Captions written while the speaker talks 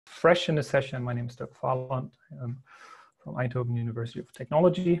fresh in the session, my name is Dirk Valand. I'm from Eindhoven University of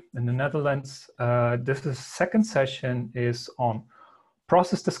Technology in the Netherlands. This second session is on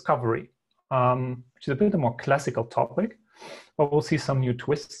process discovery, which is a bit a more classical topic, but we'll see some new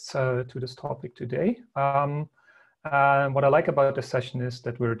twists to this topic today. And what I like about this session is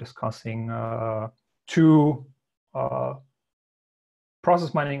that we're discussing two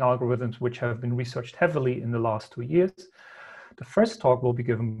process mining algorithms which have been researched heavily in the last 2 years. The first talk will be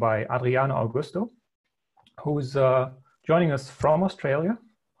given by Adriano Augusto, who is joining us from Australia.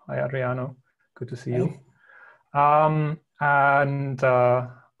 Hi, Adriano. Good to see you.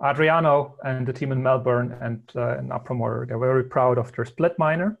 Adriano and the team in Melbourne and in Apromore, they're very proud of their split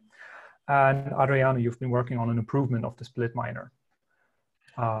miner. And Adriano, you've been working on an improvement of the split miner.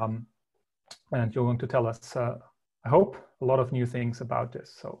 And you're going to tell us, I hope, a lot of new things about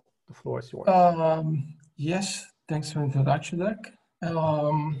this. So the floor is yours. Yes, thanks for the introduction, Dirk.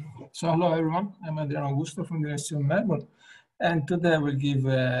 So hello, everyone. I'm Adriano Augusto from the University of Melbourne. And today we'll give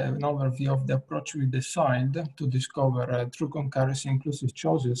an overview of the approach we designed to discover true concurrency inclusive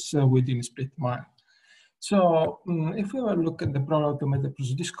choices within split mine. So if we will look at the problem automated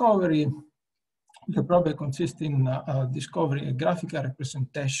process discovery, the problem consists in discovering a graphical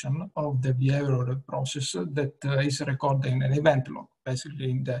representation of the behavior of the process that is recorded in an event log,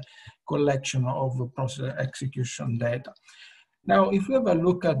 basically in the collection of process execution data. Now, if we have a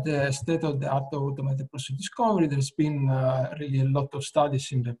look at the state of the art of automated process discovery, there's been really a lot of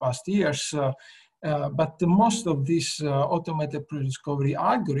studies in the past years, but most of these automated process discovery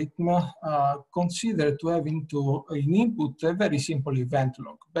algorithms consider to have in input a very simple event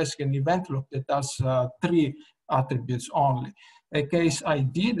log, basically an event log that has 3 attributes only. A case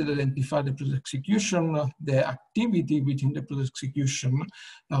ID that identifies the process execution, the activity within the process execution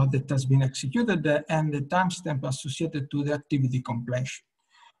that has been executed, and the timestamp associated to the activity completion.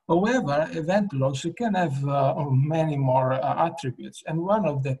 However, event logs can have many more attributes, and one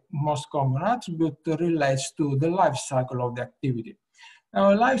of the most common attributes relates to the life cycle of the activity.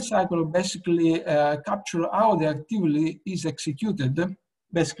 Now, a life cycle basically captures how the activity is executed,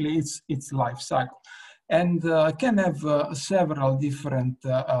 basically its life cycle, and can have several different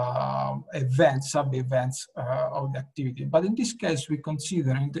events, sub-events of the activity. But in this case, we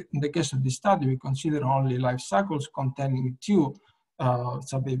consider, in the case of this study, we consider only life cycles containing 2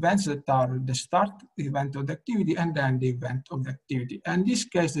 sub-events that are the start event of the activity and then the event of the activity. And in this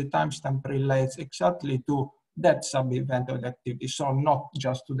case, the timestamp relates exactly to that sub-event of the activity. So not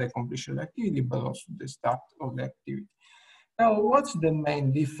just to the completion of the activity, but also the start of the activity. Now, what's the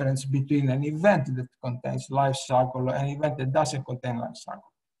main difference between an event that contains life cycle and an event that doesn't contain life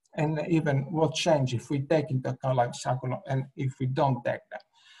cycle? And even what change if we take into account life cycle and if we don't take that?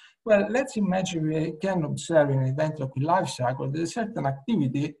 Well, let's imagine we can observe in an event log with life cycle that a certain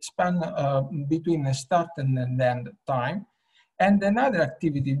activity span between a start and an end time, and another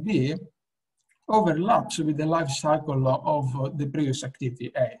activity B overlaps with the life cycle of the previous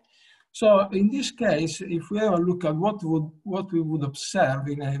activity A. So in this case, if we have a look at what we would observe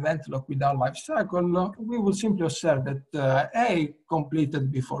in an event log without life cycle, we will simply observe that A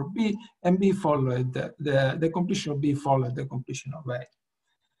completed before B, and B followed the completion of B followed the completion of A.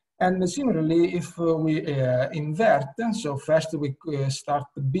 And similarly, if we invert, so first we start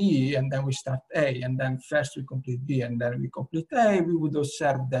B and then we start A, and then first we complete B and then we complete A, we would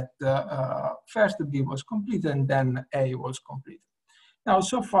observe that first B was completed and then A was completed. Now,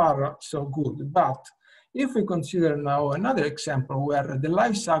 so far, so good. But if we consider now another example where the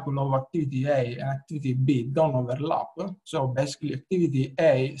life cycle of activity A and activity B don't overlap, so basically activity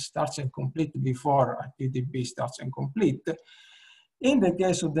A starts and complete before activity B starts and complete, in the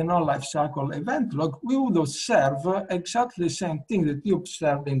case of the non-life cycle event log, we would observe exactly the same thing that we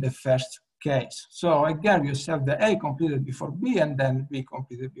observed in the first case. So again, we observe the A completed before B and then B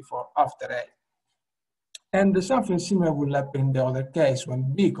completed before after A. And something similar will happen in the other case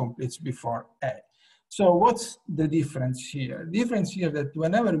when B completes before A. So what's the difference here? The difference here is that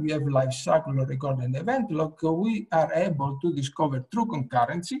whenever we have life cycle recorded in the event log, we are able to discover true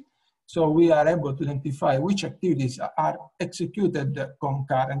concurrency. So we are able to identify which activities are executed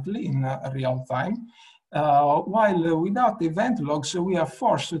concurrently in real time. While without event logs, we are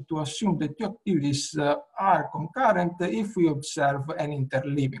forced to assume that 2 activities are concurrent if we observe an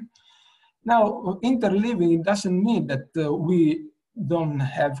interleaving. Now, interleaving doesn't mean that we don't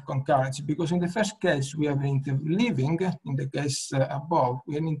have concurrency, because in the first case, we have an interleaving. In the case above,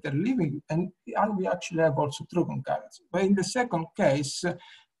 we have an interleaving, and we actually have also true concurrency. But in the second case,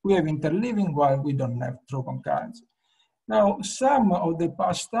 we have interleaving while we don't have true concurrency. Now, some of the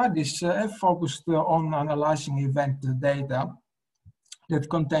past studies have focused on analyzing event data that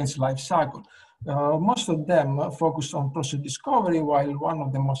contains life cycle. Most of them focus on process discovery, while one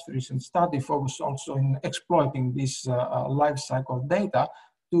of the most recent studies focused also in exploiting this life cycle data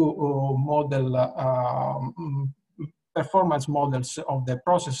to model performance models of the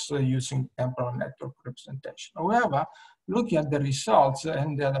process using temporal network representation. However, looking at the results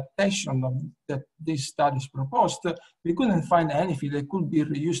and the adaptation that these studies proposed, we couldn't find anything that could be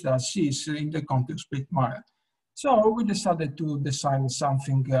reused as is in the context of split miner. So we decided to design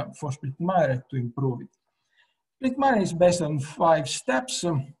something for split miner to improve it. Split miner is based on 5 steps,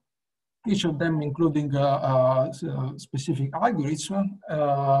 each of them including specific algorithm.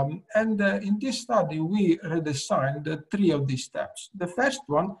 In this study, we redesigned 3 of these steps. The first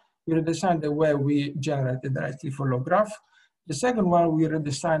one, we redesigned the way we generate the directly follow graph. The second one, we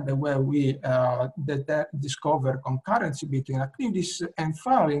redesigned the way we discover concurrency between activities. And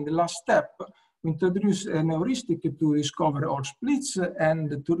finally, in the last step, we introduce an heuristic to discover all splits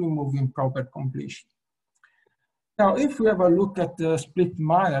and to remove improper completion. Now, if we have a look at the split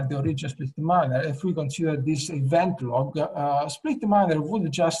miner, the original split miner, if we consider this event log, split miner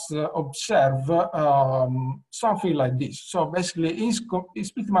would just observe something like this. So basically,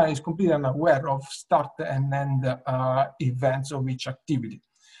 split miner is completely unaware of start and end events of each activity.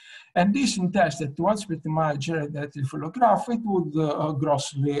 And this entails that once split miner generates directly follow graph, it would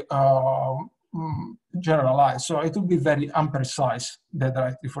grossly generalized, so it would be very imprecise, the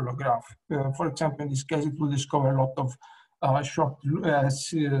directly follow graph. For example, in this case, it will discover a lot of short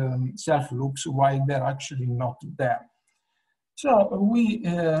self loops while they're actually not there. So we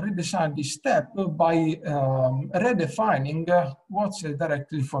redesigned this step by redefining what's a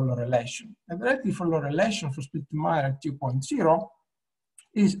directly follow relation. A directly follow relation for split miner 2.0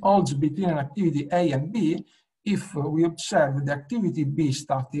 is odds between an activity A and B if we observe the activity B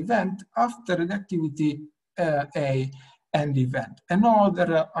start event after the activity A end event, and no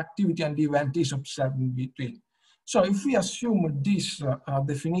other activity and event is observed in between. So if we assume this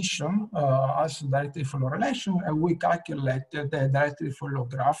definition as directly follow relation and we calculate the directly follow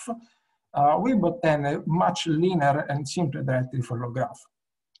graph, we obtain a much linear and simpler directly follow graph.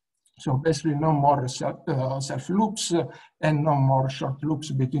 So basically no more self loops and no more short loops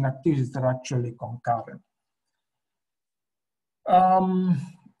between activities that are actually concurrent.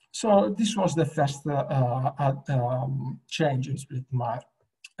 So this was the first change in split miner.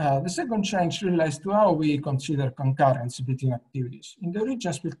 The second change relates to how we consider concurrency between activities. In the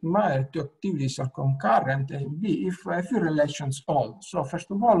original split miner, 2 activities are concurrent A and B if a few relations hold. So first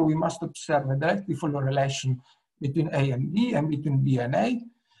of all, we must observe a directly follow relation between A and B and between B and A.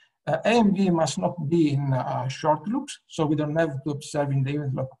 A and B must not be in short loops, so we don't have to observe in the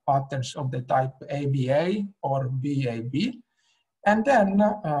event log patterns of the type ABA or BAB. And then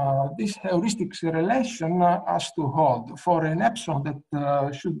this heuristic relation has to hold for an epsilon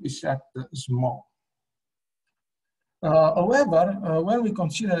that should be set small. However, when we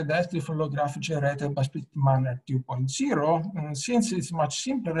consider the directly follow graph generated by split miner 2.0, since it's much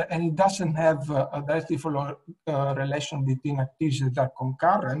simpler and it doesn't have a directly follow relation between activities that are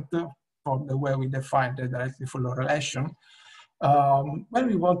concurrent for the way we define the directly follow relation, when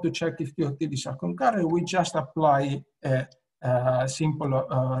we want to check if 2 activities are concurrent, we just apply simple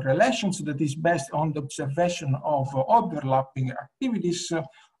relations that is based on the observation of overlapping activities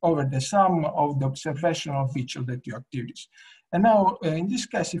over the sum of the observation of each of the 2 activities. And now, in this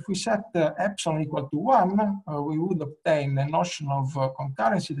case, if we set epsilon equal to 1, we would obtain a notion of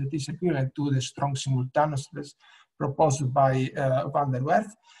concurrency that is equivalent to the strong simultaneousness proposed by van der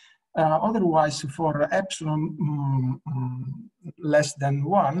Werf. Otherwise, for epsilon less than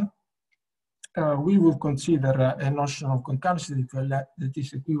 1, we will consider a notion of concurrency that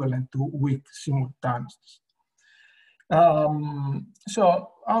is equivalent to weak simultaneousness. So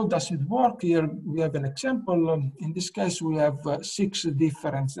how does it work? Here we have an example. In this case, we have 6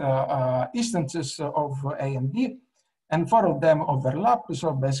 different instances of A and B, and 4 of them overlap.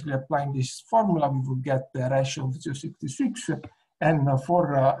 So basically applying this formula, we will get the ratio of 0.66. And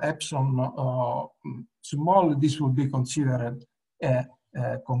for epsilon small, this will be considered a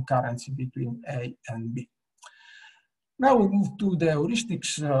concurrency between A and B. Now we move to the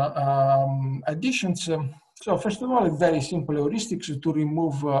heuristics additions. So first of all, a very simple heuristics to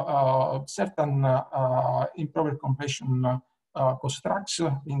remove certain improper completion constructs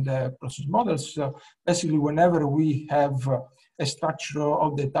in the process models. Basically, whenever we have a structure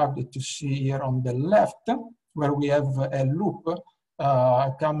of the type that you see here on the left, where we have a loop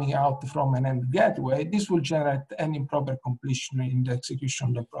coming out from an AND gateway, this will generate an improper completion in the execution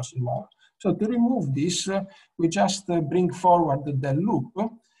of the process model. So to remove this, we just bring forward the loop,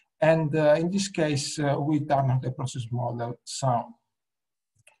 and in this case, we turn the process model sound.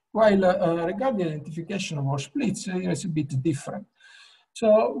 While regarding identification of all splits, it's a bit different.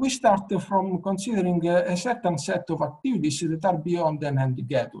 So we start from considering a certain set of activities that are beyond an AND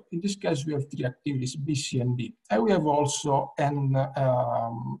gateway. In this case, we have 3 activities, B, C, and D. And we have also an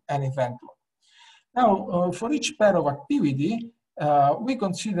event log. Now, for each pair of activity, we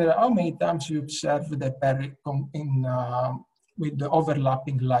consider how many times we observe the pair with the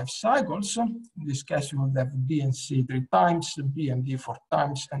overlapping life cycles. In this case, we would have B and C 3 times, B and D 4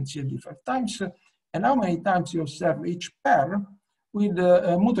 times, and C and D 5 times. And how many times you observe each pair with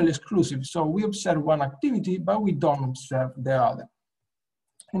mutually exclusive. So we observe one activity, but we don't observe the other.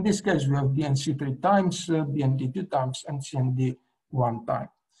 In this case, we have B and C 3 times, B and D 2 times, and C and D 1 time.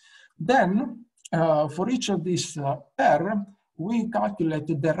 Then, for each of these pair, we calculate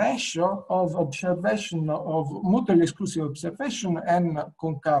the ratio of observation of mutually exclusive observation and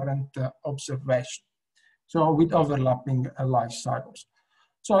concurrent observation. So with overlapping life cycles.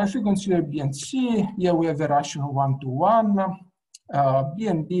 So if we consider B and C, here we have a ratio 1 to 1. B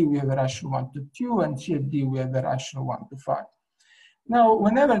and D, we have a ratio 1 to 2, and C and D, we have a ratio 1 to 5. Now,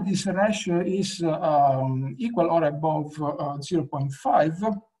 whenever this ratio is equal or above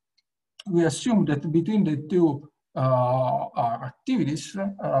 0.5, we assume that between the two activities,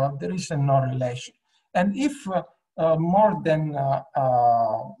 there is a no relation. And if more than,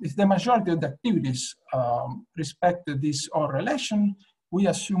 if the majority of the activities respect this or relation, we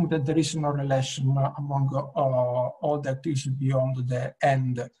assume that there is no relation among all the activities beyond the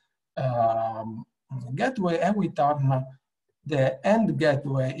AND gateway, and we turn the AND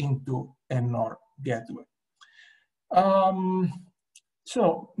gateway into a NOR gateway.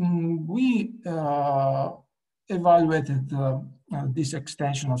 We evaluated this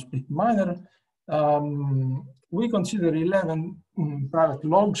extension of split miner. We consider 11 private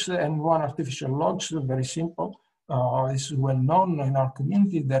logs and 1 artificial logs, very simple. This is well known in our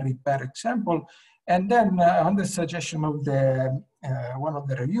community, the repair example. And then on the suggestion of the one of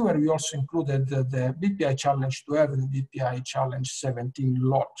the reviewer, we also included the BPI challenge 12 and the BPI challenge 17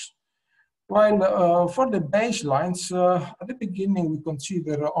 logs. While for the baselines, at the beginning, we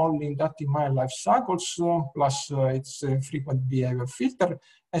consider only inductive Meyer life cycles, plus its frequent behavior filter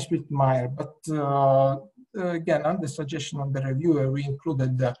and split Meyer. But again, on the suggestion of the reviewer, we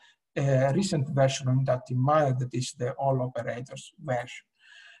included a recent version of inductive Meyer, that is the all operators version.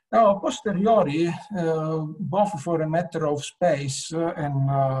 Now, posteriori, both for a matter of space and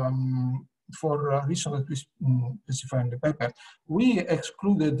for a reason that we specify in the paper, we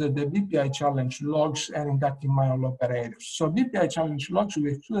excluded the BPI challenge logs and inductive Meyer operators. So BPI challenge logs,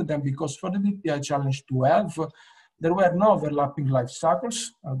 we excluded them because for the BPI challenge 12, there were no overlapping life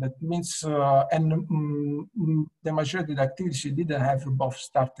cycles. That means, the majority of the activities didn't have both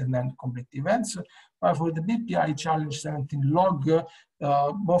start and end complete events. But for the BPI challenge 17 log,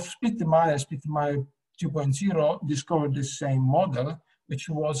 both split Meyer and split Meyer 2.0 discovered the same model, which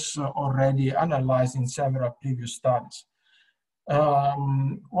was already analyzed in several previous studies.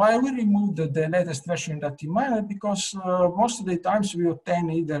 Why we removed the latest version of inductive Meyer? Because most of the times we obtain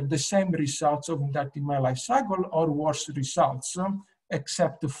either the same results of inductive Meyer life cycle or worse results,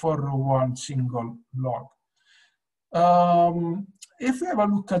 except for one single log. If we have a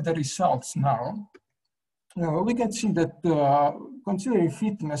look at the results now, we can see that considering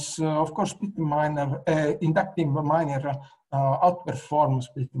fitness, of course, split Meyer, inductive Meyer outperforms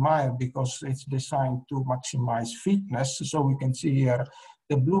split Meyer because it's designed to maximize fitness. So we can see here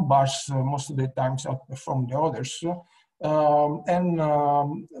the blue bars most of the times outperform the others.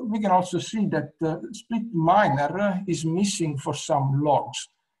 We can also see that split Meyer is missing for some logs.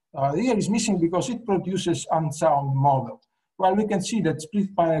 Here is missing because it produces unsound model. Well, we can see that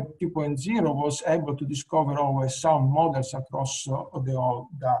split Meyer 2.0 was able to discover always sound models across the whole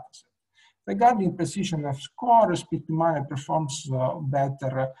dataset. Regarding precision of score, split Meyer performs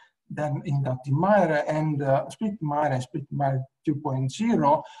better than inductive Meyer, and split Meyer and split Meyer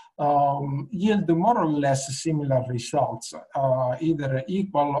 2.0 yield more or less similar results, either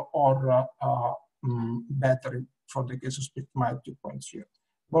equal or better for the case of split Meyer 2.0,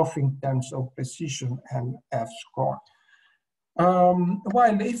 both in terms of precision and F-score.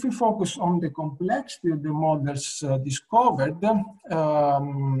 While if we focus on the complexity of the models discovered,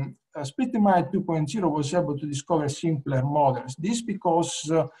 split Meyer 2.0 was able to discover simpler models. This because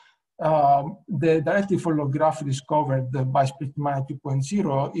the directive follow graph discovered by split Meyer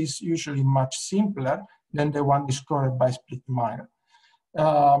 2.0 is usually much simpler than the one discovered by split Meyer.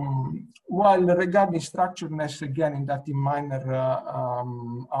 While regarding structuredness, again, inductive Meyer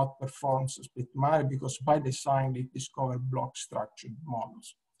outperforms split Meyer because by design it discovered block structured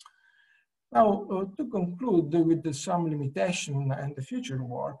models. Now, to conclude with some limitation and the future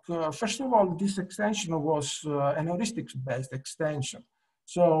work, first of all, this extension was an heuristics-based extension.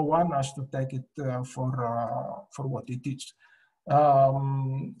 So one has to take it for what it is.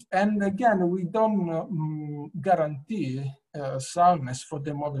 And again, we don't guarantee soundness for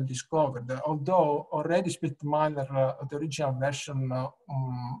the model discovered, although already SplitMiner, the original version,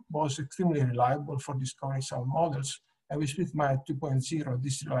 was extremely reliable for discovering sound models. And with SplitMiner 2.0,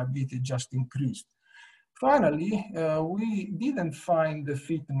 this reliability just increased. Finally, we didn't find the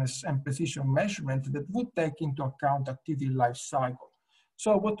fitness and precision measurement that would take into account activity life cycle.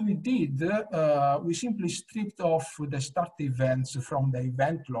 So what we did, we simply stripped off the start events from the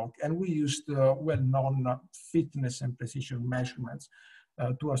event log, and we used well-known fitness and precision measurements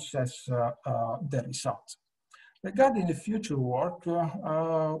to assess the results. Regarding the future work,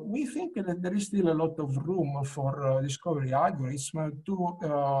 we think that there is still a lot of room for discovery algorithms to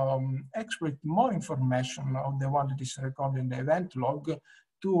exploit more information of the one that is recorded in the event log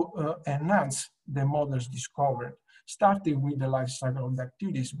to enhance the models discovered, starting with the life cycle of the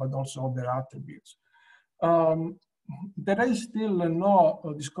activities, but also other attributes. There is still no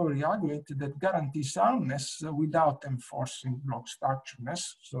discovery algorithm that guarantees soundness without enforcing block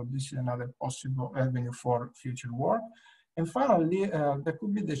structureness. So this is another possible avenue for future work. And finally, there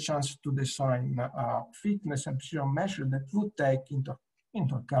could be the chance to design fitness and precision measure that would take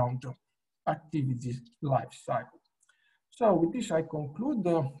into account activity life cycle. So with this, I conclude.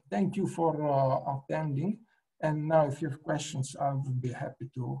 Thank you for attending. And now if you have questions, I would be happy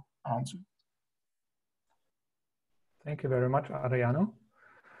to answer. Thank you very much, Adriano.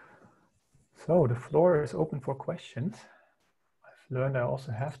 So the floor is open for questions. I've learned I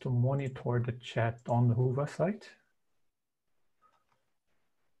also have to monitor the chat on the Hoover site.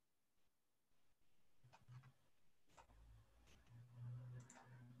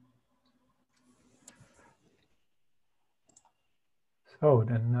 So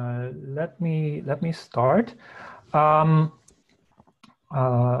then let me start.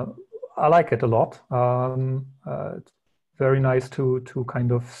 I like it a lot. It's very nice to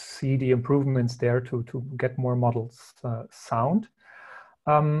kind of see the improvements there to get more models sound.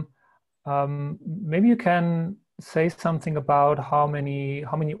 Maybe you can say something about how many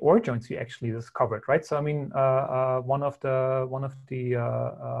OR joints you actually discovered, right? So I mean, one of the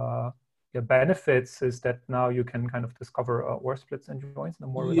benefits is that now you can kind of discover OR splits and joints in a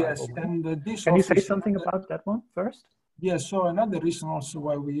more reliable way. And this can you say something about that one first? Yes, so another reason also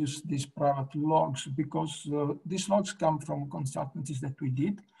why we use these private logs, because these logs come from consultancies that we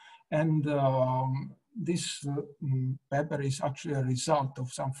did. And this paper is actually a result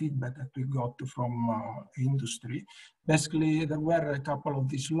of some feedback that we got from industry. Basically, there were a couple of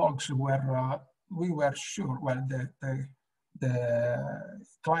these logs where we were sure, well, the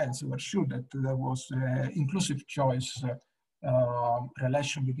clients were sure that there was inclusive choice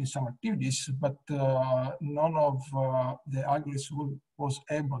relation between some activities, but none of the algorithms was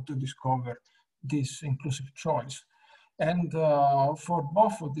able to discover this inclusive choice. And for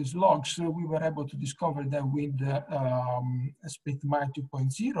both of these logs, we were able to discover them with SplitMiner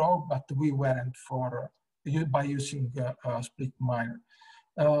 2.0, but we weren't by using SplitMiner.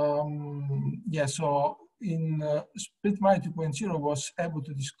 Yeah, so in SplitMiner 2.0 was able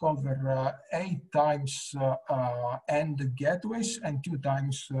to discover 8 times AND gateways and 2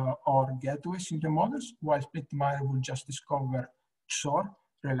 times OR gateways in the models, while SplitMiner will just discover XOR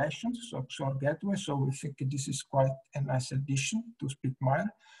relations, so XOR gateways. So we think this is quite a nice addition to SplitMiner,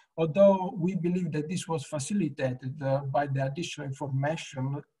 although we believe that this was facilitated by the additional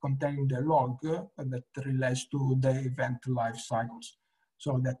information containing the log that relates to the event life cycles,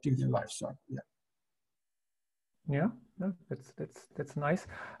 so the activity life cycle. Yeah. Yeah, no, that's nice.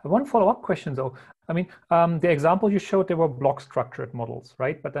 One follow-up question though. I mean, the example you showed, they were block structured models,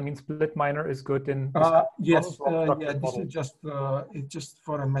 right? But I mean, SplitMiner is good in yes, yeah. This is just it's just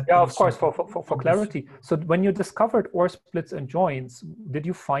for a method. Yeah, of course, for clarity. So when you discovered OR splits and joins, did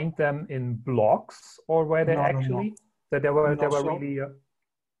you find them in blocks, or were they actually that they were really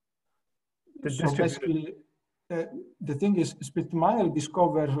so basically the thing is, SplitMiner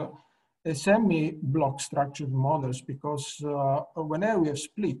discovered semi-block structured models because whenever we have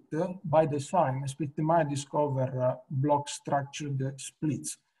split, by design, SplitMiner discover block structured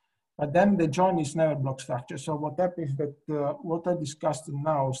splits. But then the join is never block structure. So what happens is that what I discussed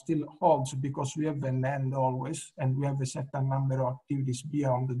now still holds because we have an end always, and we have a certain number of activities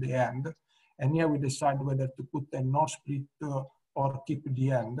beyond the end. And here we decide whether to put a no split or keep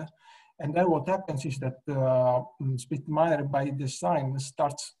the end. And then what happens is that SplitMiner by design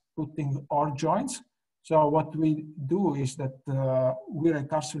starts putting OR joins So what we do is that we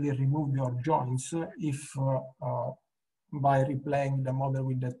recursively remove your joins if by replaying the model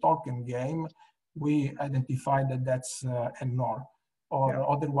with the token game, we identify that that's an OR,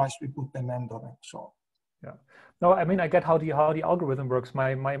 or otherwise we put an AND or XOR. Yeah. No, I mean, I get how the algorithm works.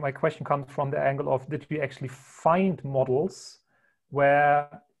 My question comes from the angle of, did we actually find models where,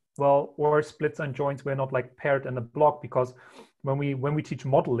 well, OR splits and joins were not like paired in a block? Because when we teach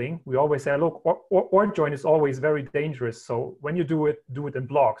modeling, we always say, look, OR join is always very dangerous. So when you do it in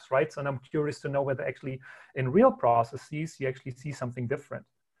blocks, right? So I'm curious to know whether actually in real processes you actually see something different.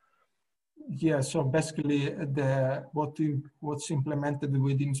 Yeah, so basically what's implemented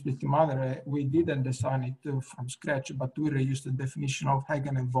within split manner, we didn't design it from scratch, but we reused the definition of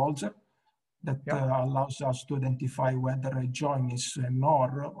Hagen and Volzer that allows us to identify whether a join is an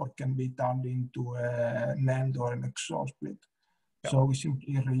or can be turned into an AND or an XOR split. So we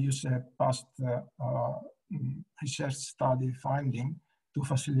simply reuse a past research study finding to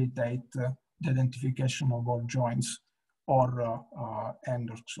facilitate the identification of all joins or AND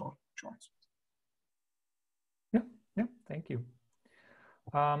or XOR joins. Yeah, thank you.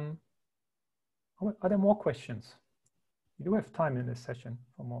 Are there more questions? We do have time in this session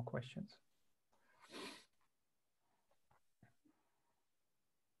for more questions.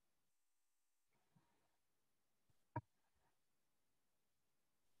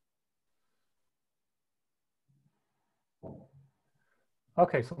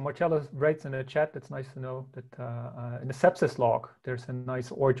 Okay, so Marcello writes in the chat, it's nice to know that in the sepsis log, there's a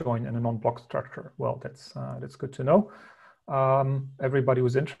nice OR join in a non-block structure. Well, that's good to know. Everybody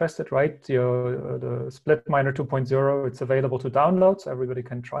who's interested, right? The Split Miner 2.0, it's available to download, so everybody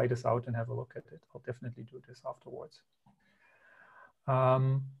can try this out and have a look at it. I'll definitely do this afterwards. There are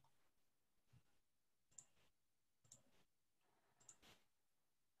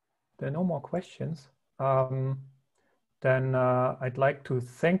no more questions. Then I'd like to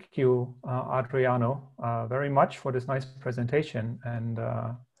thank you, Adriano, very much for this nice presentation, and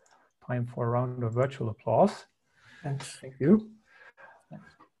time for a round of virtual applause. Thanks. Thank you.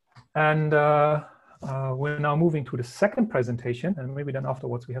 Thanks. And we're now moving to the second presentation, and maybe then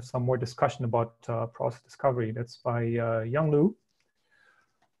afterwards we have some more discussion about process discovery. That's by Yang Lu.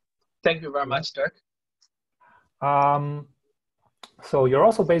 Thank you very much, Dirk. So you're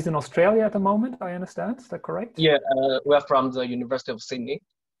also based in Australia at the moment, I understand. Is that correct? Yeah, we're from the University of Sydney.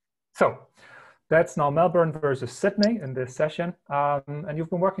 So that's now Melbourne versus Sydney in this session. And you've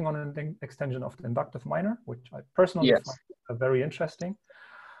been working on an extension of the inductive miner, which I personally find very interesting.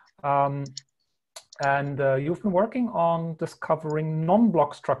 And you've been working on discovering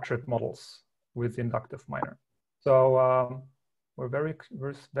non-block structured models with the inductive miner. So we're very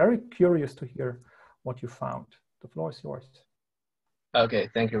curious to hear what you found. The floor is yours. Okay,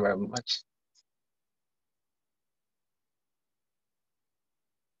 thank you very much.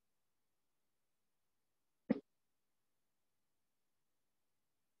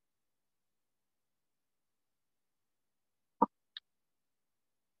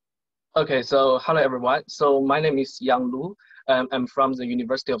 Okay, so hello everyone. So my name is Yang Lu. I'm from the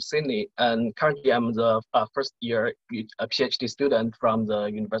University of Sydney, and currently I'm the first year PhD student from the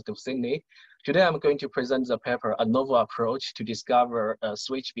University of Sydney. Today I'm going to present the paper, A Novel Approach to Discover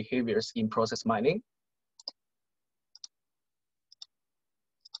Switch Behaviors in Process Mining.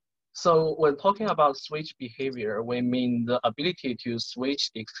 So when talking about switch behavior, we mean the ability to switch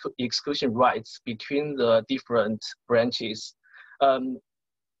execution rights between the different branches.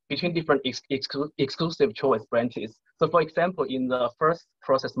 Between different exclusive choice branches. So for example, in the first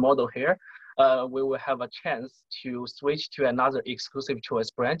process model here, we will have a chance to switch to another exclusive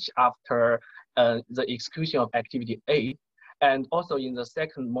choice branch after the execution of activity A. And also in the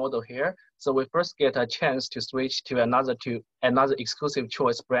second model here, so we first get a chance to switch to another exclusive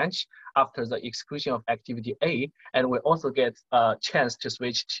choice branch after the execution of activity A. And we also get a chance to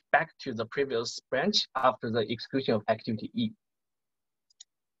switch back to the previous branch after the execution of activity E.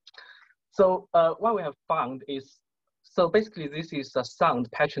 So what we have found is, so basically this is a sound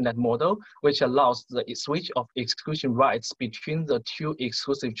patronet model, which allows the switch of execution rights between the two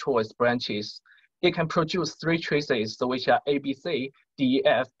exclusive choice branches. It can produce three traces, so which are ABC,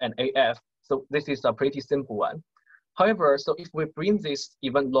 DEF, and AF. So this is a pretty simple one. However, so if we bring this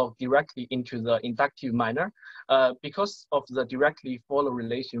event log directly into the inductive miner, because of the directly follow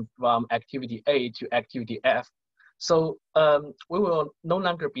relation from activity A to activity F, so we will no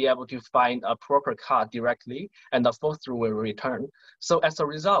longer be able to find a proper card directly, and the fall through will return. So as a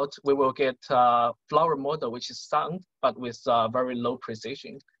result, we will get a flower model which is sound, but with very low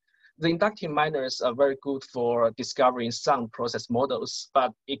precision. The inductive minors are very good for discovering sound process models,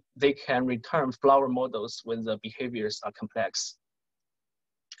 but they can return flower models when the behaviors are complex.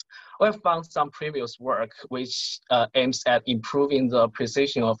 We have found some previous work which aims at improving the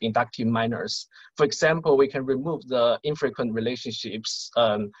precision of inductive minors. For example, we can remove the infrequent relationships,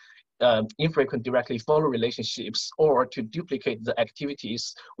 infrequent directly follow relationships, or to duplicate the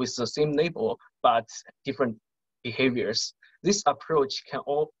activities with the same neighbor but different behaviors. This approach can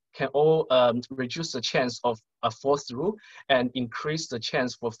reduce the chance of a fall through and increase the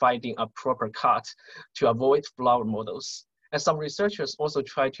chance for finding a proper cut to avoid flower models. And some researchers also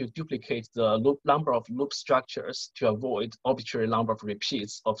try to duplicate the number of loop structures to avoid arbitrary number of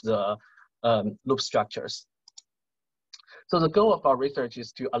repeats of the loop structures. So the goal of our research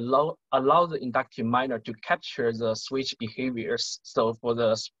is to allow the inductive minor to capture the switch behaviors. So for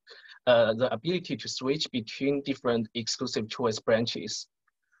the ability to switch between different exclusive choice branches.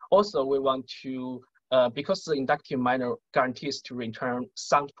 Also, we want to, because the inductive minor guarantees to return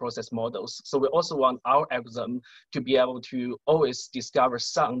sound process models, so we also want our algorithm to be able to always discover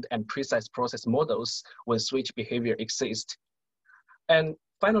sound and precise process models when switch behavior exists. And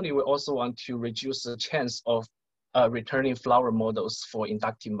finally, we also want to reduce the chance of returning flower models for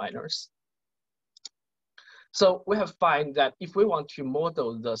inductive minors. So we have found that if we want to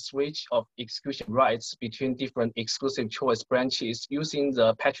model the switch of execution rights between different exclusive choice branches using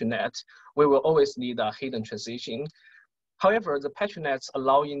the patronet, we will always need a hidden transition. However, the patronets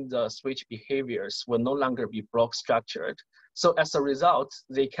allowing the switch behaviors will no longer be block structured. So as a result,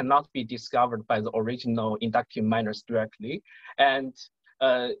 they cannot be discovered by the original inductive minors directly. And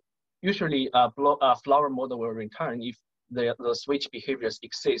usually a flower model will return if the switch behaviors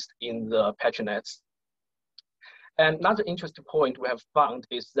exist in the patronets. And another interesting point we have found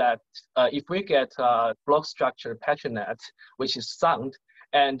is that if we get a block structure patronet, which is sound,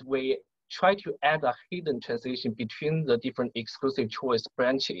 and we try to add a hidden transition between the different exclusive choice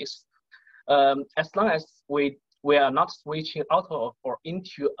branches, as long as we are not switching out of or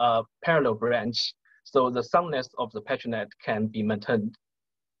into a parallel branch, so the soundness of the patronet can be maintained.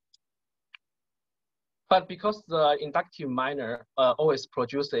 But because the inductive minor always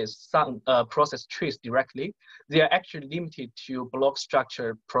produces sound process trees directly, they are actually limited to block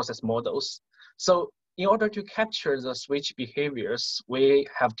structure process models. So in order to capture the switch behaviors, we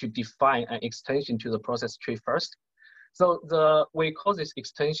have to define an extension to the process tree first. So we call this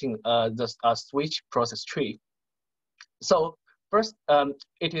extension the switch process tree. So first,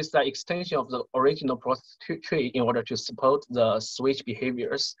 it is the extension of the original process tree in order to support the switch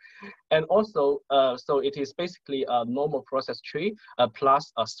behaviors. And also, so it is basically a normal process tree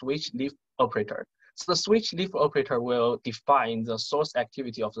plus a switch leaf operator. So the switch leaf operator will define the source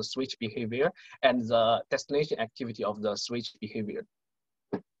activity of the switch behavior and the destination activity of the switch behavior.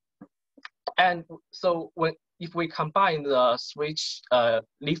 And so if we combine the switch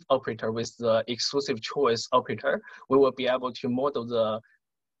leaf operator with the exclusive choice operator, we will be able to model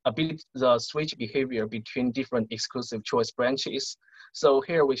the switch behavior between different exclusive choice branches. So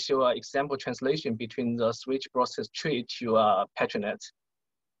here we show an example translation between the switch process tree to a patronet.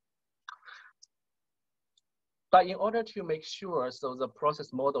 But in order to make sure so the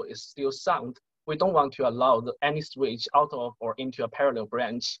process model is still sound, we don't want to allow any switch out of or into a parallel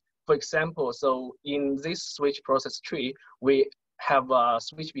branch. For example, so in this switch process tree, we have a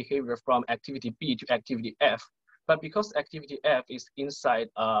switch behavior from activity B to activity F. But because activity F is inside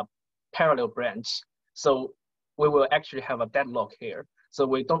a parallel branch, so we will actually have a deadlock here. So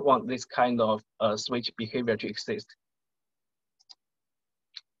we don't want this kind of switch behavior to exist.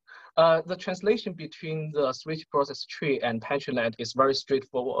 The translation between the switch process tree and patronet is very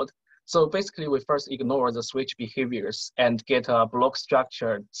straightforward. So basically, we first ignore the switch behaviors and get a block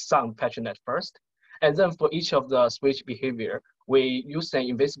structured sound patronet first. And then for each of the switch behavior, we use an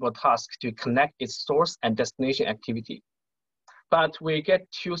invisible task to connect its source and destination activity. But we get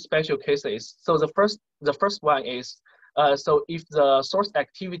two special cases. So the first one is, so if the source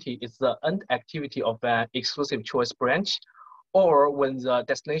activity is the end activity of an exclusive choice branch, or when the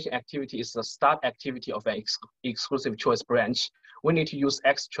destination activity is the start activity of an exclusive choice branch, we need to use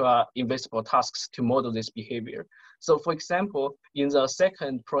extra invisible tasks to model this behavior. So for example, in the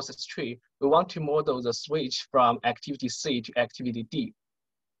second process tree, we want to model the switch from activity C to activity D.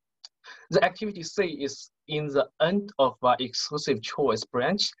 The activity C is in the end of an exclusive choice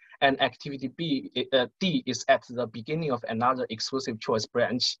branch, and activity D is at the beginning of another exclusive choice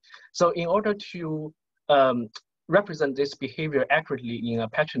branch. So in order to represent this behavior accurately in a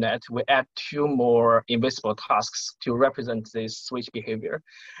patronet, we add two more invisible tasks to represent this switch behavior.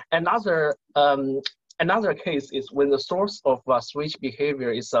 Another Another case is when the source of switch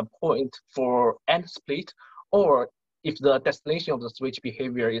behavior is a point for end split, or if the destination of the switch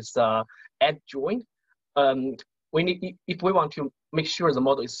behavior is end join. If we want to make sure the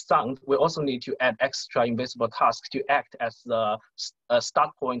model is sound, we also need to add extra invisible tasks to act as the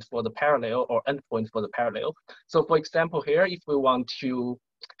start point for the parallel or end point for the parallel. So for example here, if we want to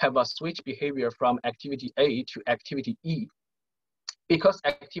have a switch behavior from activity A to activity E, because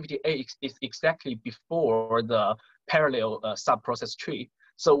activity A is exactly before the parallel sub-process tree,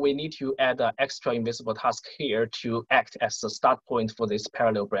 so we need to add an extra invisible task here to act as the start point for these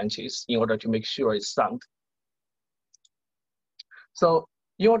parallel branches in order to make sure it's sound. So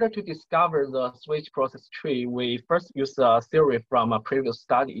in order to discover the switch process tree, we first use a theory from a previous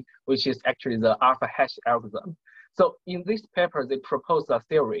study, which is actually the alpha hash algorithm. So in this paper, they propose a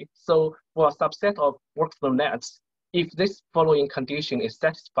theory. So for a subset of workflow nets, if this following condition is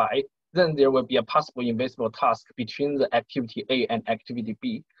satisfied, then there will be a possible invisible task between the activity A and activity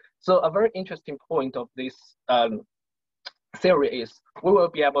B. So a very interesting point of this theory is we will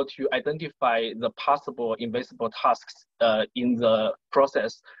be able to identify the possible invisible tasks in the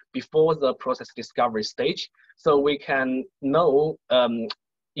process before the process discovery stage. So we can know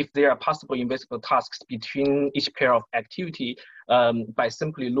if there are possible invisible tasks between each pair of activity by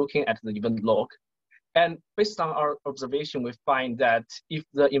simply looking at the event log. And based on our observation, we find that if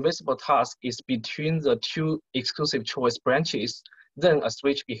the invisible task is between the two exclusive choice branches, then a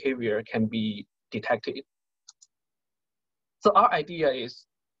switch behavior can be detected. So our idea is,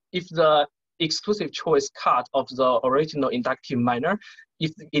 if the exclusive choice cut of the original inductive minor,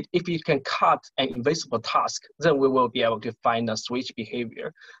 if it can cut an invisible task, then we will be able to find a switch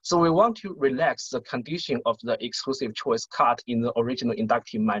behavior. So we want to relax the condition of the exclusive choice cut in the original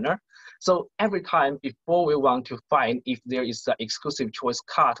inductive minor. So every time before we want to find if there is an exclusive choice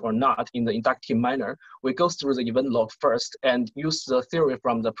cut or not in the inductive minor, we go through the event log first and use the theory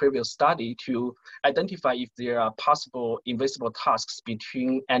from the previous study to identify if there are possible invisible tasks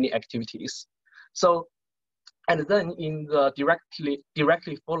between any activities. So, and then in the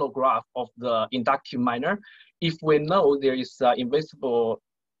directly follow graph of the inductive minor, if we know there is an invisible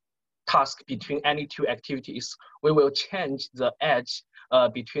task between any two activities, we will change the edge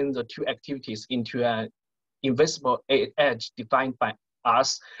between the two activities into an invisible edge defined by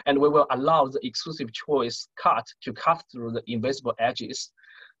us, and we will allow the exclusive choice cut to cut through the invisible edges.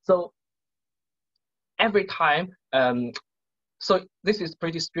 So every time, so this is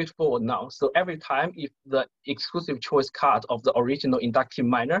pretty straightforward now. So every time if the exclusive choice cut of the original inductive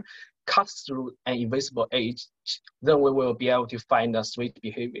minor cuts through an invisible edge, then we will be able to find a switch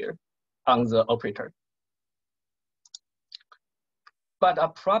behavior on the operator. But a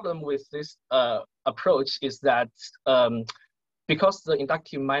problem with this approach is that because the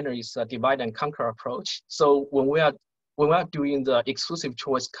inductive minor is a divide and conquer approach, so when we are doing the exclusive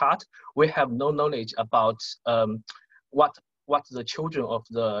choice cut, we have no knowledge about what the children of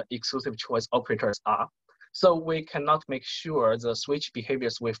the exclusive choice operators are. So we cannot make sure the switch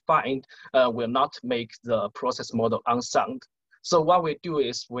behaviors we find will not make the process model unsound. So what we do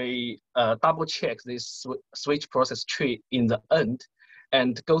is we double check this switch process tree in the end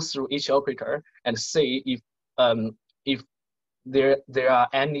and go through each operator and see if there are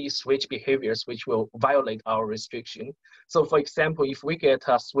any switch behaviors which will violate our restriction. So for example, if we get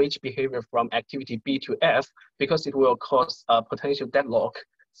a switch behavior from activity B to F, because it will cause a potential deadlock,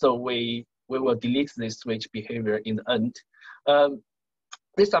 so we will delete this switch behavior in the end.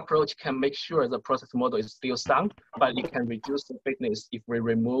 This approach can make sure the process model is still sound, but it can reduce the fitness if we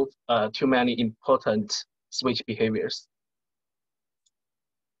remove too many important switch behaviors.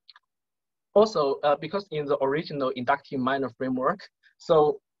 Also, because in the original inductive minor framework,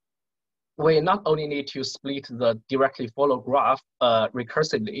 so we not only need to split the directly follow graph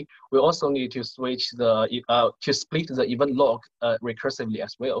recursively, we also need to switch the to split the event log recursively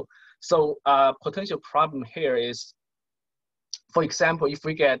as well. So potential problem here is, for example, if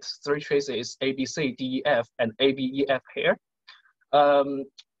we get three traces A, B, C, D, E, F, and A, B, E, F here,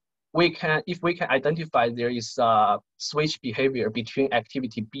 if we can identify there is a switch behavior between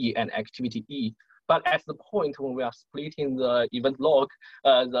activity B and activity E, but at the point when we are splitting the event log,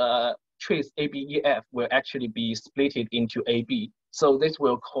 the trace A, B, E, F will actually be splitted into A, B. So this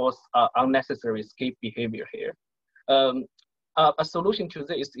will cause unnecessary escape behavior here. A solution to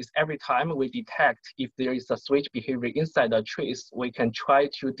this is every time we detect if there is a switch behavior inside a trace, we can try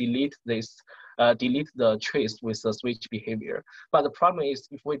to delete this, delete the trace with the switch behavior. But the problem is,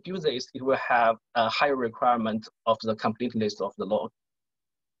 if we do this, it will have a higher requirement of the completeness of the log.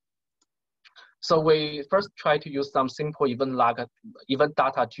 So we first try to use some simple event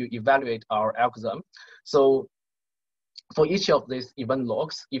data to evaluate our algorithm. So for each of these event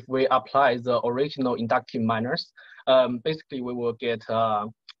logs, if we apply the original inductive minors, basically we will get a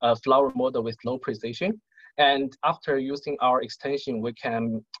flower model with low precision. And after using our extension, we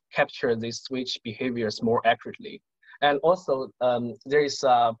can capture these switch behaviors more accurately. And also, there is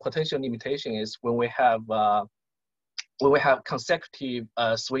a potential limitation is when we have consecutive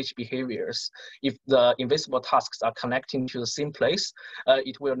switch behaviors. If the invisible tasks are connecting to the same place,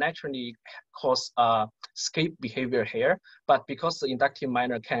 it will naturally cause skip behavior here. But because the inductive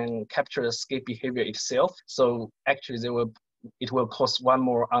minor can capture the skip behavior itself, so actually it will cause one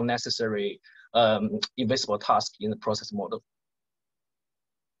more unnecessary invisible task in the process model.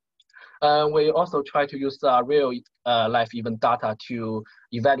 We also try to use real life event data to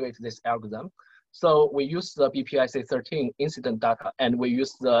evaluate this algorithm. So we use the BPIC13 incident data, and we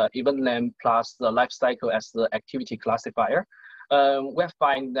use the event length plus the life cycle as the activity classifier. We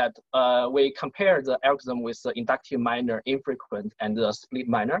find that we compare the algorithm with the inductive minor infrequent and the split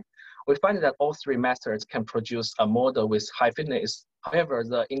minor. We find that all three methods can produce a model with high fitness. However,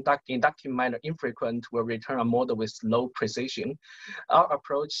 the inductive minor infrequent will return a model with low precision. Our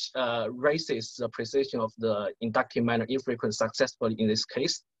approach raises the precision of the inductive minor infrequent successfully in this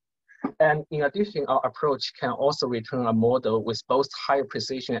case. And in addition, our approach can also return a model with both higher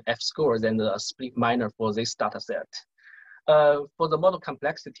precision F-score than the split minor for this data set. For the model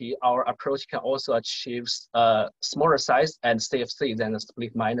complexity, our approach can also achieve smaller size and CFC than the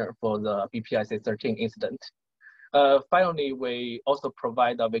split minor for the BPIC13 incident. Finally, we also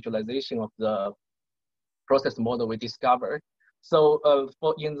provide a visualization of the process model we discovered. So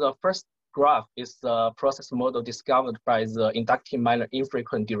in the first graph is the process model discovered by the inductive minor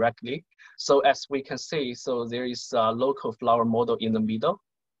infrequent directly. So as we can see, so there is a local flower model in the middle.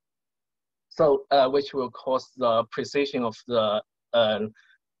 So which will cause the precision of the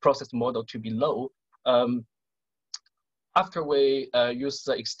process model to be low. After we use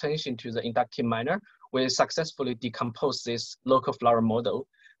the extension to the inductive minor, we successfully decompose this local flower model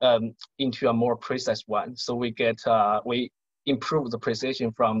into a more precise one. So we get we improve the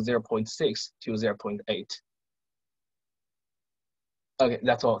precision from 0.6 to 0.8. Okay,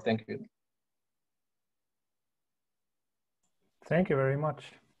 that's all. Thank you. Thank you very much,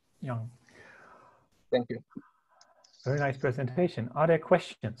 Yang. Thank you. Very nice presentation. Are there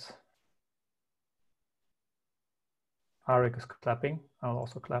questions? Arik is clapping. I'll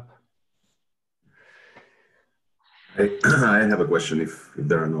also clap. I have a question if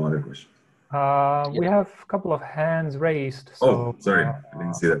there are no other questions. We have a couple of hands raised. So, oh, sorry, I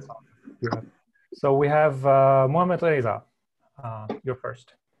didn't see that. Yeah. So we have Mohamed Reza. You're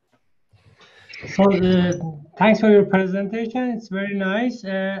first. So thanks for your presentation. It's very nice.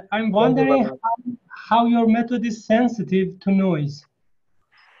 I'm wondering how your method is sensitive to noise.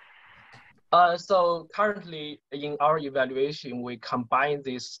 So currently in our evaluation, we combine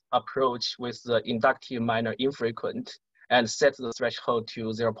this approach with the inductive minor infrequent and set the threshold to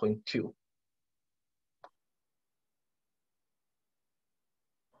 0.2.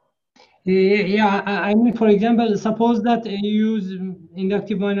 Yeah, I mean, for example, suppose that you use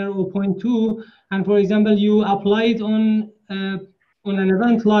inductive minor 0.2, and for example, you apply it on an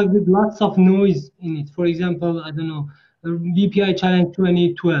event log with lots of noise in it. For example, I don't know, VPI challenge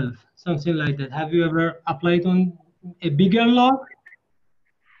 2012, something like that. Have you ever applied on a bigger log?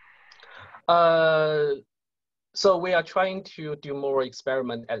 So we are trying to do more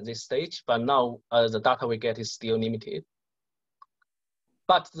experiment at this stage, but now the data we get is still limited.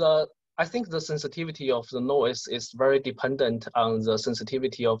 But I think the sensitivity of the noise is very dependent on the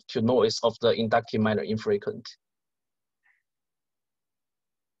sensitivity to noise of the inductive minor infrequent.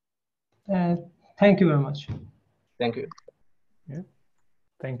 Thank you very much. Thank you. Yeah.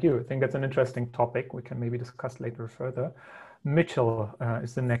 Thank you. I think that's an interesting topic we can maybe discuss later further. Mitchell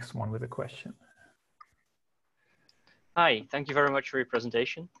is the next one with a question. Hi, thank you very much for your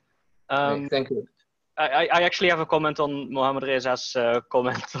presentation. Thank you. I actually have a comment on Mohamed Reza's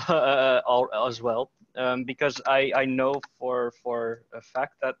comment as well, because I know for a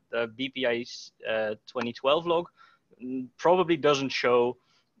fact that the BPI's 2012 log probably doesn't show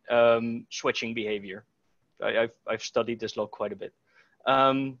switching behavior. I've studied this log quite a bit.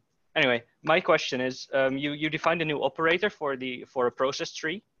 Anyway, my question is, you defined a new operator for a process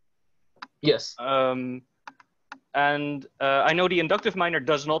tree. Yes. And I know the inductive minor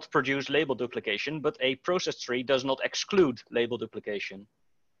does not produce label duplication, but a process tree does not exclude label duplication.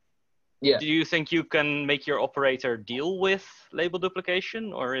 Yeah. Do you think you can make your operator deal with label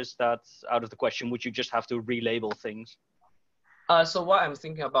duplication, or is that out of the question? Would you just have to relabel things? So what I'm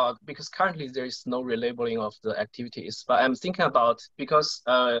thinking about, because currently there is no relabeling of the activities, but I'm thinking about, because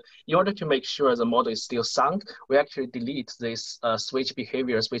in order to make sure the model is still sound, we actually delete these switch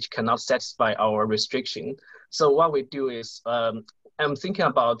behaviors which cannot satisfy our restriction. So what we do is, I'm thinking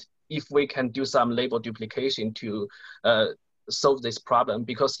about if we can do some label duplication to solve this problem,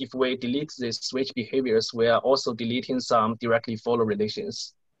 because if we delete these switch behaviors, we are also deleting some directly follow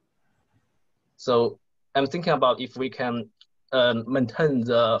relations. So I'm thinking about if we can maintain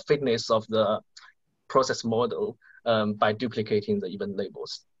the fitness of the process model by duplicating the event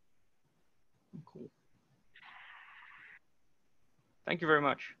labels. Cool. Thank you very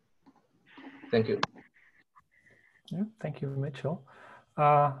much. Thank you. Yeah, thank you, Mitchell.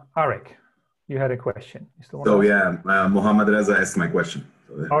 Arik, you had a question. You still want So to yeah, Mohammad Reza asked my question.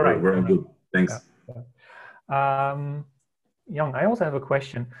 So all right. We're all good. Thanks. Yeah, yeah. Young, I also have a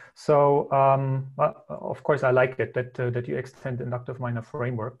question. So, of course, I like it that you extend the inductive minor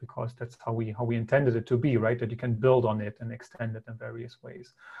framework, because that's how we intended it to be, right? That you can build on it and extend it in various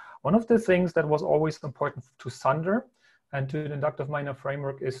ways. One of the things that was always important to Sander and to the inductive minor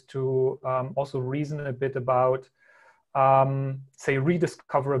framework is to also reason a bit about, say,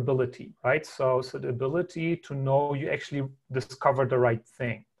 rediscoverability, right? So the ability to know you actually discovered the right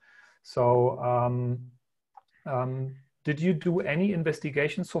thing. So, did you do any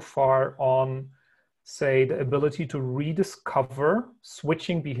investigation so far on, say, the ability to rediscover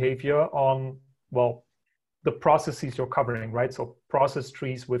switching behavior on, well, the processes you're covering, right? So process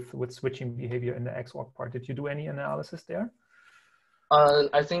trees with switching behavior in the XOR part. Did you do any analysis there?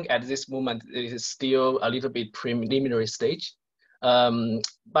 I think at this moment, it is still a little bit preliminary stage.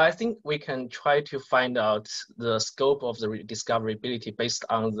 But I think we can try to find out the scope of the rediscoverability based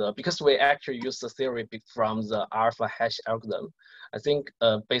on because we actually use the theory from the alpha hash algorithm. I think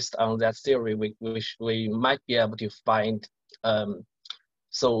based on that theory, we might be able to find,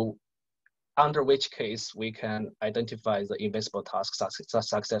 so under which case we can identify the invisible task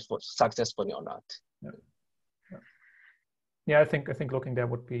successfully or not. Yeah. Yeah, I think looking there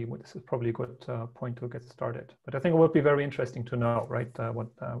this is probably a good point to get started. But I think it would be very interesting to know, right, when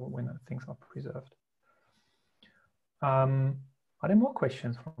things are preserved. Are there more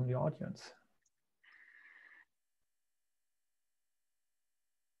questions from the audience?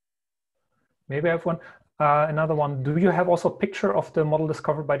 Maybe I have one. Another one. Do you have also a picture of the model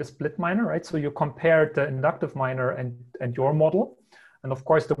discovered by the split minor, right? So you compared the inductive minor and your model, and of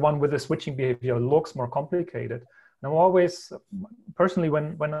course the one with the switching behavior looks more complicated. Now, always, personally,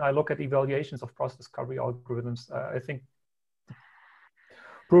 when I look at evaluations of process discovery algorithms, I think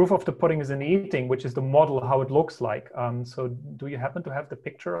proof of the pudding is in the eating, which is the model, how it looks like. So do you happen to have the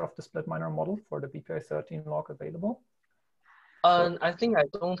picture of the split minor model for the BPI 13 log available? I think I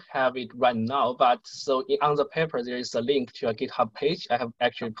don't have it right now, but so on the paper, there is a link to a GitHub page. I have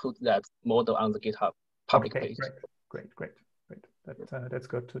actually put that model on the GitHub public page. Great. That's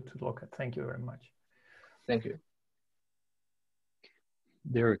good to look at. Thank you very much. Thank you.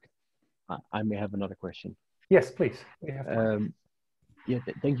 Derek, I may have another question. Yes, please. Yeah,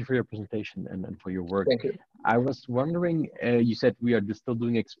 thank you for your presentation and for your work. Thank you. I was wondering, you said we are still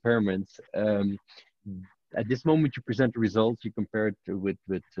doing experiments. At this moment, you present the results. You compare it with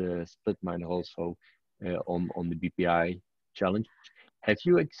split minor also on the BPI challenge. Have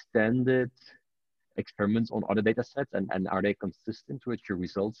you extended experiments on other data sets, and are they consistent with your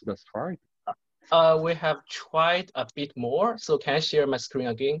results thus far? We have tried a bit more. So can I share my screen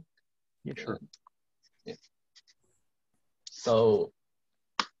again? Yeah, sure. Yeah. So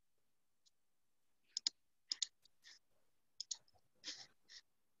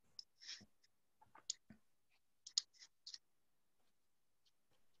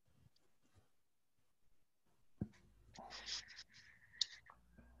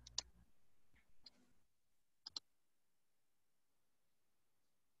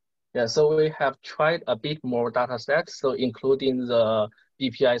yeah, so we have tried a bit more data sets, so including the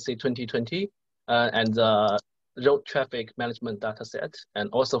BPIC 2020 and the road traffic management data set. And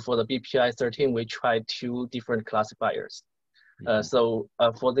also for the BPI 13, we tried 2 different classifiers. So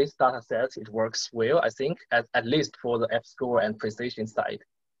for this data set, it works well, I think, at least for the F-score and precision side.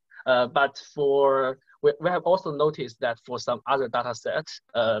 But we have also noticed that for some other data sets,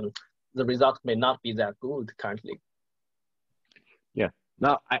 the result may not be that good currently. Yeah.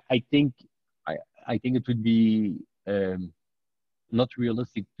 Now, I think it would be not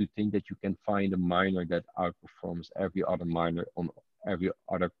realistic to think that you can find a minor that outperforms every other minor on every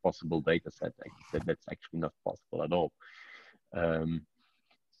other possible data set. That's actually not possible at all.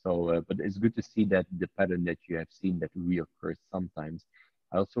 But it's good to see that the pattern that you have seen that reoccurs sometimes.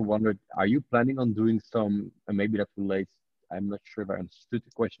 I also wondered, are you planning on doing some, and maybe that relates I'm not sure if I understood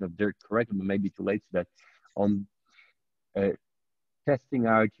the question of Dirk correctly, but maybe too late to that, on testing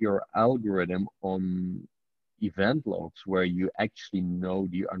out your algorithm on event logs where you actually know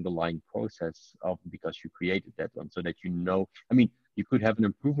the underlying process of, because you created that one, so that you know, I mean, you could have an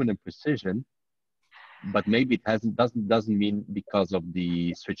improvement in precision, but maybe it doesn't mean because of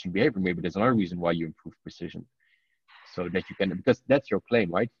the switching behavior. Maybe there's another reason why you improve precision, so that you can, because that's your claim,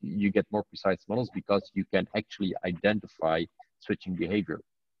 right? You get more precise models because you can actually identify switching behavior.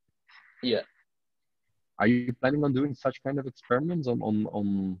 Yeah. Are you planning on doing such kind of experiments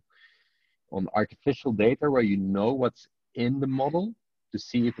on artificial data where you know what's in the model to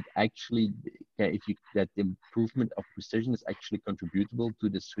see if it actually, that the improvement of precision is actually contributable to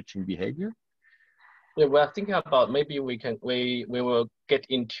the switching behavior? Yeah, we're thinking about maybe we will get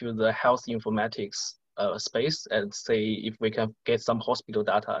into the health informatics space and say if we can get some hospital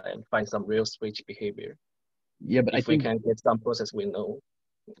data and find some real switch behavior. Yeah, but if we can get some process we know.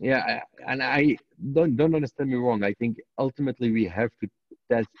 Yeah, and I don't understand me wrong. I think ultimately we have to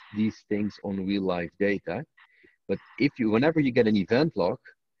test these things on real life data. But whenever you get an event log,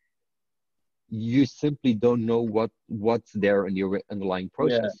 you simply don't know what's there in the underlying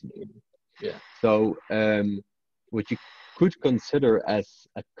process. Yeah. So what you could consider as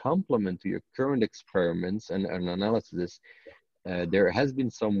a complement to your current experiments and analysis, there has been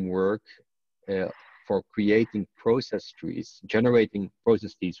some work for creating process trees, generating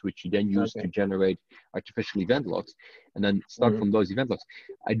process trees, which you then use to generate artificial event logs, and then start from those event logs.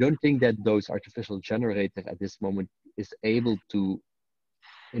 I don't think that those artificial generators at this moment is able to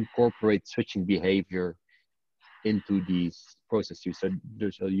incorporate switching behavior into these process trees.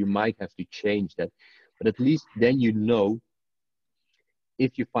 So you might have to change that, but at least then you know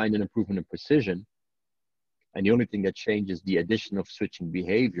if you find an improvement in precision, and the only thing that changes the addition of switching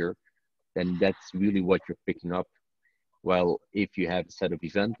behavior, then that's really what you're picking up. Well, if you have a set of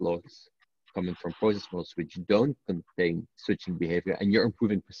event logs coming from process models which don't contain switching behavior and you're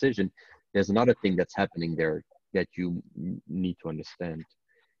improving precision, there's another thing that's happening there that you need to understand.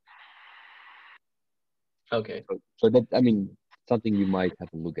 Okay. So that, I mean, something you might have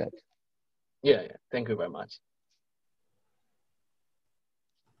a look at. Yeah. Thank you very much.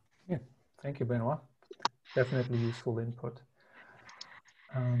 Yeah, thank you, Benoit. Definitely useful input.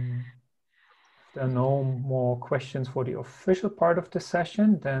 If there are no more questions for the official part of the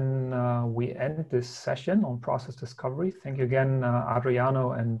session, then we end this session on process discovery. Thank you again,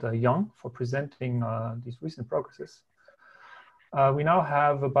 Adriano and Jan, for presenting these recent progresses. We now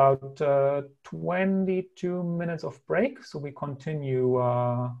have about 22 minutes of break, so we continue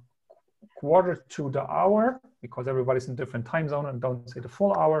quarter to the hour, because everybody's in different time zone, and don't say the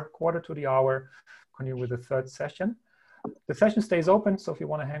full hour, quarter to the hour, continue with the third session. The session stays open, so if you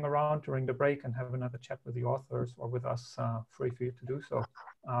want to hang around during the break and have another chat with the authors or with us, free for you to do so.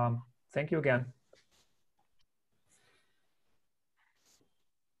 Thank you again.